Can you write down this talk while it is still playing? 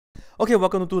Okay, we're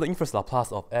going to do the inverse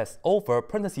Laplace of s over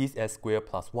parentheses s squared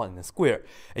plus 1 and the square.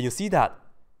 And you see that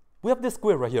we have this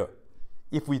square right here.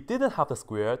 If we didn't have the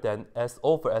square, then s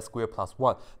over s squared plus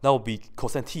 1, that would be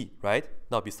cosine t, right?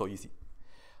 That would be so easy.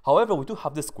 However, we do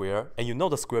have this square, and you know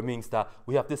the square means that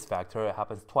we have this factor, it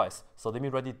happens twice. So let me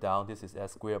write it down. This is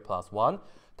s squared plus 1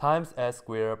 times s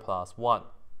squared plus 1.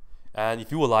 And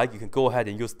if you would like, you can go ahead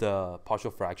and use the partial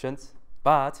fractions.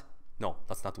 But no,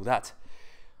 let's not do that.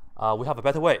 We have a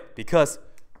better way, because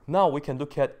now we can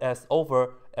look at s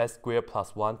over s squared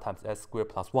plus 1 times s squared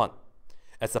plus 1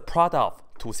 as a product of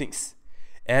two things.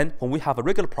 And when we have a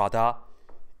regular product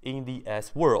in the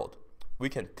s world, we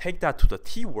can take that to the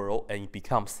t world and it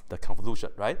becomes the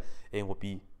convolution, right? And it will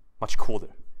be much cooler.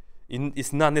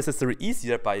 It's not necessarily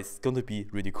easier, but it's going to be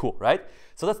really cool, right?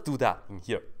 So let's do that in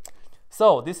here.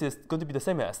 So this is going to be the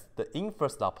same as the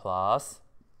inverse Laplace.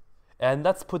 And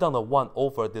let's put down the 1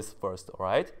 over this first, all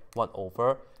right? 1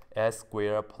 over s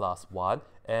squared plus 1,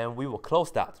 and we will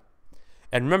close that.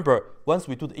 And remember, once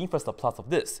we do the inverse Laplace of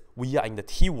this, we are in the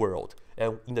t world.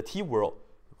 And in the t world,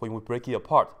 when we break it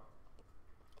apart,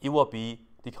 it will be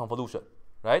the convolution,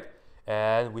 right?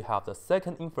 And we have the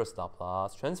second inverse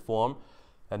Laplace transform,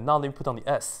 and now let me put down the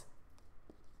s.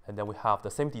 And then we have the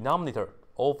same denominator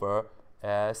over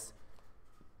s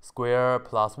squared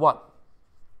plus 1,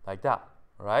 like that,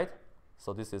 all right?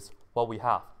 So this is what we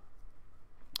have.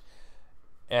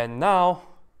 And now,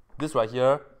 this right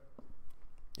here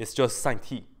is just sine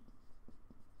t.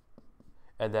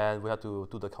 And then we have to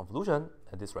do the convolution,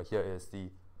 and this right here is the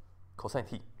cosine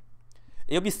t.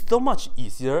 It'll be so much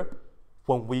easier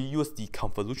when we use the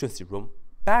convolution theorem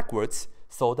backwards,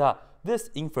 so that this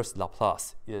inverse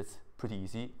Laplace is pretty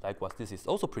easy. Likewise, this is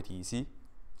also pretty easy.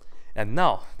 And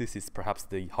now, this is perhaps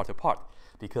the harder part,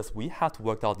 because we have to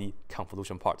work out the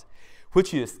convolution part,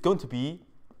 which is going to be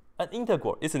an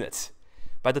integral, isn't it?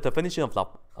 By the definition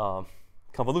of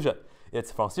convolution,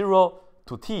 it's from 0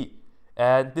 to t,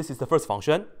 and this is the first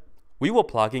function. We will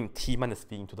plug in t minus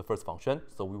v into the first function,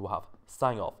 so we will have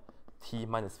sine of t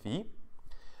minus v.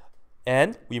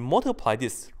 And we multiply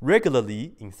this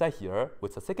regularly inside here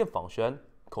with the second function,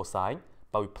 cosine,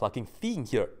 but we plug in phi in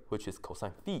here, which is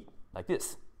cosine phi, like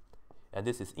this. And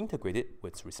this is integrated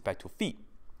with respect to phi.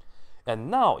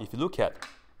 And now, if you look at,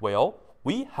 well,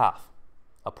 we have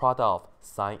a product of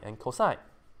sine and cosine.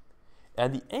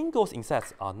 And the angles inside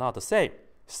are not the same.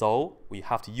 So we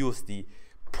have to use the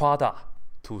product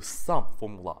to sum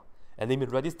formula. And let me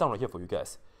write this down right here for you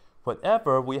guys.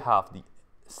 Whenever we have the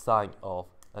sine of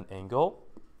an angle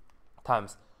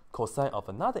times cosine of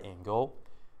another angle,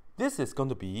 this is going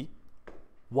to be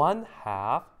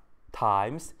 1/2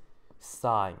 times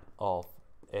sine of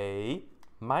A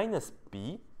minus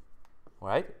B,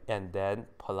 right? And then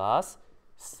plus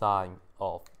sine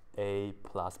of A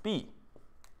plus B,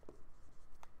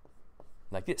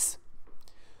 like this.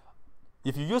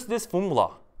 If you use this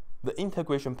formula, the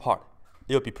integration part,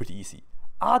 it will be pretty easy.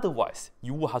 Otherwise,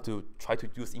 you will have to try to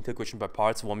use integration by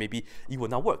parts, or maybe it will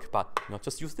not work, but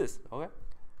just use this, okay?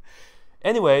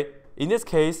 Anyway, in this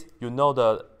case, you know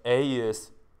the A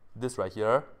is this right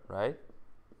here, right?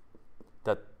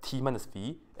 The t minus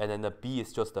phi, and then the b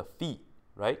is just the phi,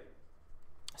 right?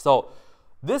 So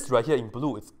this right here in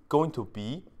blue is going to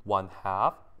be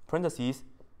 1/2 parentheses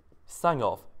sine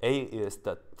of A is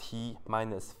the t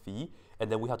minus phi,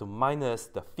 and then we have to minus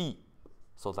the phi,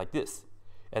 so like this.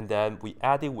 And then we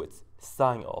add it with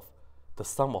sine of the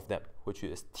sum of them, which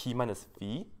is t minus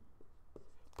phi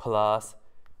plus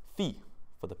phi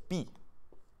for the b,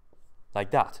 like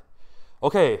that.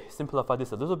 Okay, simplify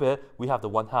this a little bit. We have the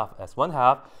 1/2 as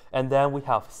 1/2, and then we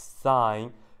have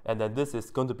sine, and then this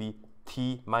is going to be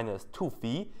t minus 2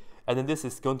 phi, and then this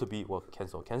is going to be, well,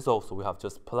 cancel, so we have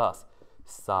just plus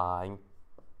sine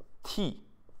t.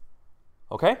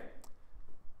 Okay?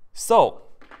 So,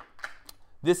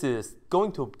 this is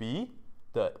going to be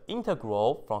the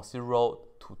integral from 0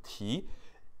 to t.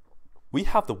 We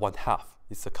have the 1/2.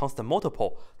 It's a constant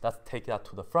multiple. Let's take that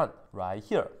to the front right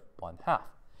here, 1/2.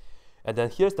 And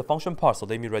then here's the function part, so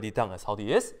let me write it down as how it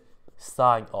is.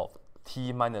 Sine of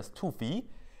t minus 2 phi,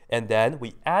 and then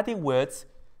we add it with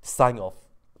sine of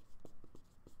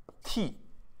t.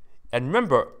 And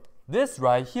remember, this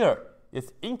right here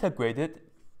is integrated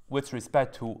with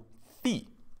respect to phi,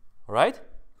 all right?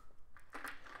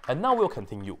 And now we'll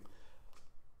continue.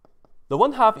 The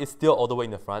 1/2 is still all the way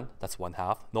in the front. That's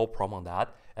 1/2, no problem on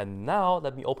that. And now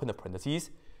let me open the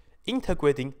parentheses.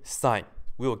 Integrating sine,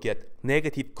 we will get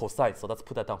negative cosine. So let's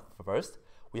put that down first.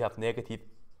 We have negative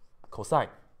cosine.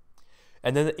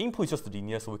 And then the input is just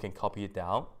linear, so we can copy it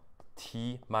down.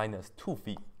 T minus 2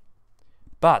 phi.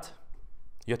 But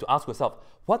you have to ask yourself,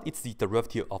 what is the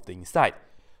derivative of the inside?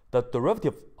 The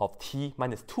derivative of t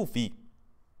minus 2phi.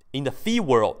 In the phi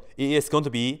world, it is going to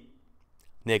be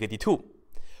 -2.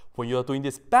 When you're doing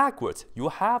this backwards, you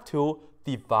have to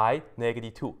divide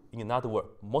 -2. In another word,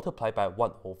 multiply by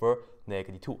 1 over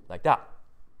 -2, like that.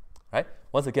 Right?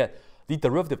 Once again, the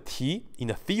derivative t in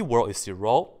the phi world is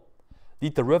 0. The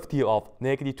derivative of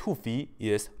 -2phi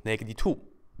is -2.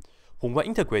 When we're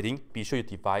integrating, be sure you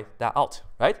divide that out,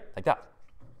 right? Like that.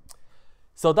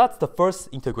 So that's the first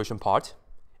integration part.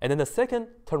 And then the second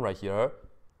term right here,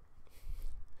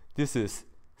 this is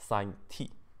sine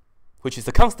t, which is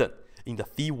a constant in the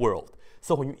phi world.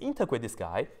 So when you integrate this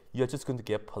guy, you're just going to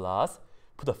get plus,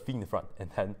 put a phi in the front,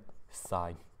 and then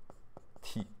sine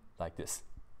t, like this.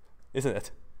 Isn't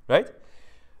it? Right?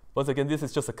 Once again, this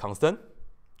is just a constant.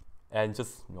 And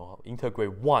just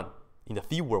integrate 1 in the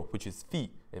phi world, which is phi,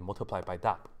 and multiply by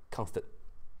that constant.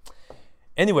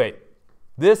 Anyway,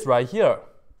 this right here,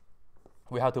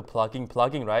 we have to plug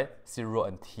in, right? 0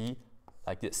 and t,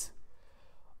 like this.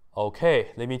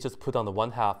 Okay, let me just put on the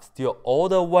 1/2 still all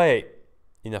the way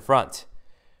in the front.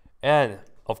 And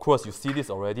of course, you see this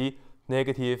already,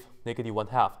 negative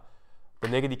 1/2. The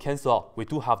negative cancel out. We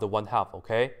do have the 1/2,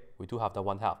 okay? We do have the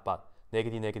 1/2, but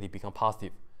negative become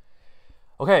positive.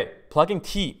 Okay, plugging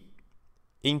t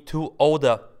into all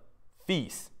the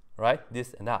phis, right?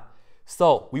 This and that.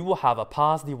 So we will have a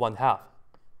positive 1/2,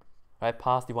 right?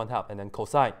 Positive 1/2, and then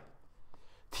cosine.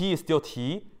 T is still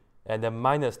t, and then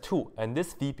 -2, and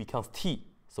this phi becomes t.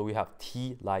 So we have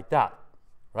t like that,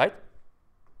 right?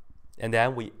 And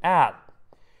then we add.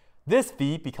 This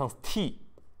phi becomes t,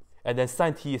 and then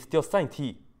sine t is still sine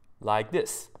t, like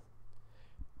this.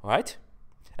 All right?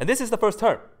 And this is the first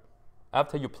term,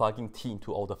 after you plug in t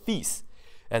into all the phis.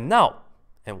 And now,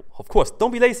 and of course,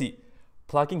 don't be lazy,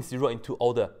 plugging 0 into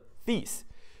all the phis.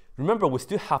 Remember, we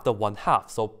still have the 1/2,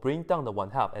 so bring down the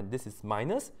 1/2, and this is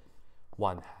minus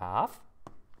 1/2.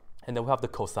 And then we have the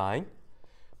cosine.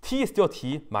 T is still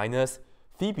t, minus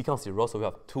phi becomes 0, so we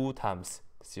have 2 times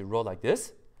 0 like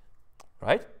this,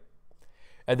 right?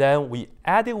 And then we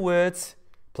add it with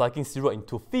plugging 0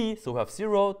 into phi, so we have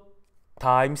 0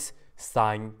 times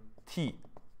sine t,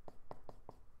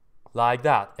 like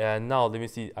that. And now let me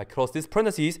see, I close this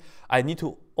parentheses. I need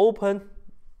to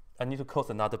close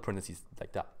another parentheses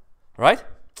like that, right?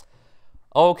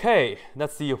 Okay,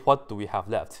 let's see, what do we have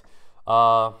left?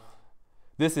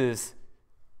 This is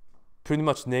pretty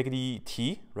much negative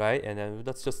t, right? And then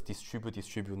let's just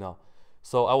distribute now.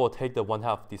 So I will take the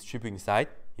 1/2 distribute inside,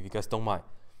 if you guys don't mind,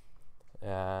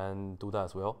 and do that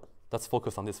as well. Let's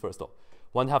focus on this first though.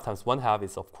 1/2 times 1/2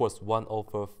 is of course 1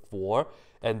 over 4,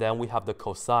 and then we have the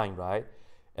cosine, right?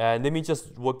 And let me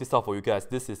just work this out for you guys.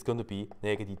 This is going to be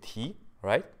negative t,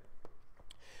 right?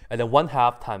 And then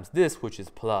 1/2 times this, which is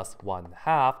plus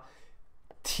 1/2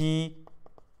 t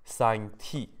sine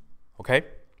t, okay?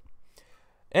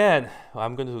 And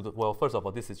I'm going to do, well, first of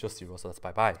all, this is just 0, so that's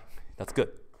bye-bye. That's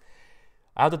good.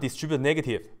 I have to distribute the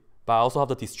negative, but I also have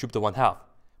to distribute the 1/2.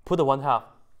 Put the 1/2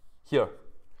 here.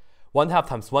 1/2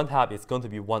 times 1/2 is going to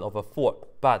be 1 over 4.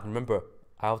 But remember,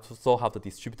 I also have to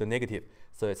distribute the negative,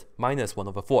 so it's minus 1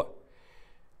 over 4.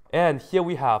 And here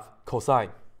we have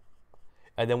cosine.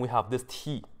 And then we have this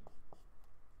t,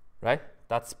 right?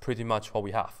 That's pretty much what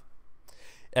we have.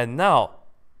 And now,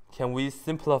 can we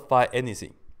simplify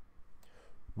anything?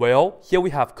 Well, here we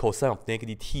have cosine of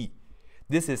negative t.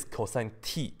 This is cosine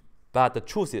t. But the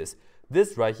truth is,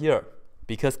 this right here,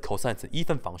 because cosine is an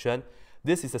even function,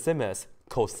 this is the same as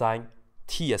cosine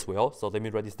t as well. So let me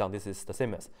write this down. This is the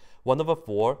same as 1 over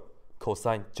 4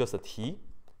 cosine just a t.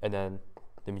 And then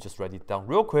let me just write it down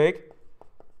real quick,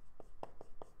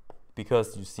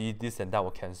 because you see this and that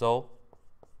will cancel.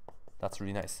 That's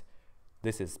really nice.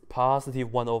 This is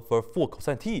positive 1 over 4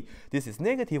 cosine t. This is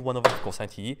negative 1 over 4 cosine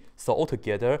t. So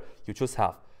altogether, you just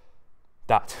have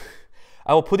that.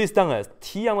 I will put this down as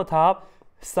t on the top,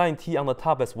 sine t on the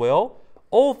top as well,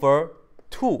 over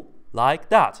 2, like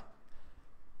that.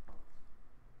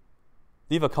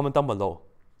 Leave a comment down below.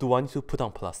 Do I need to put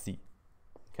on plus c?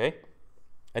 Okay?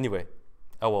 Anyway,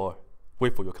 I will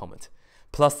wait for your comment.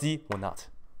 Plus c or not.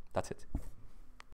 That's it.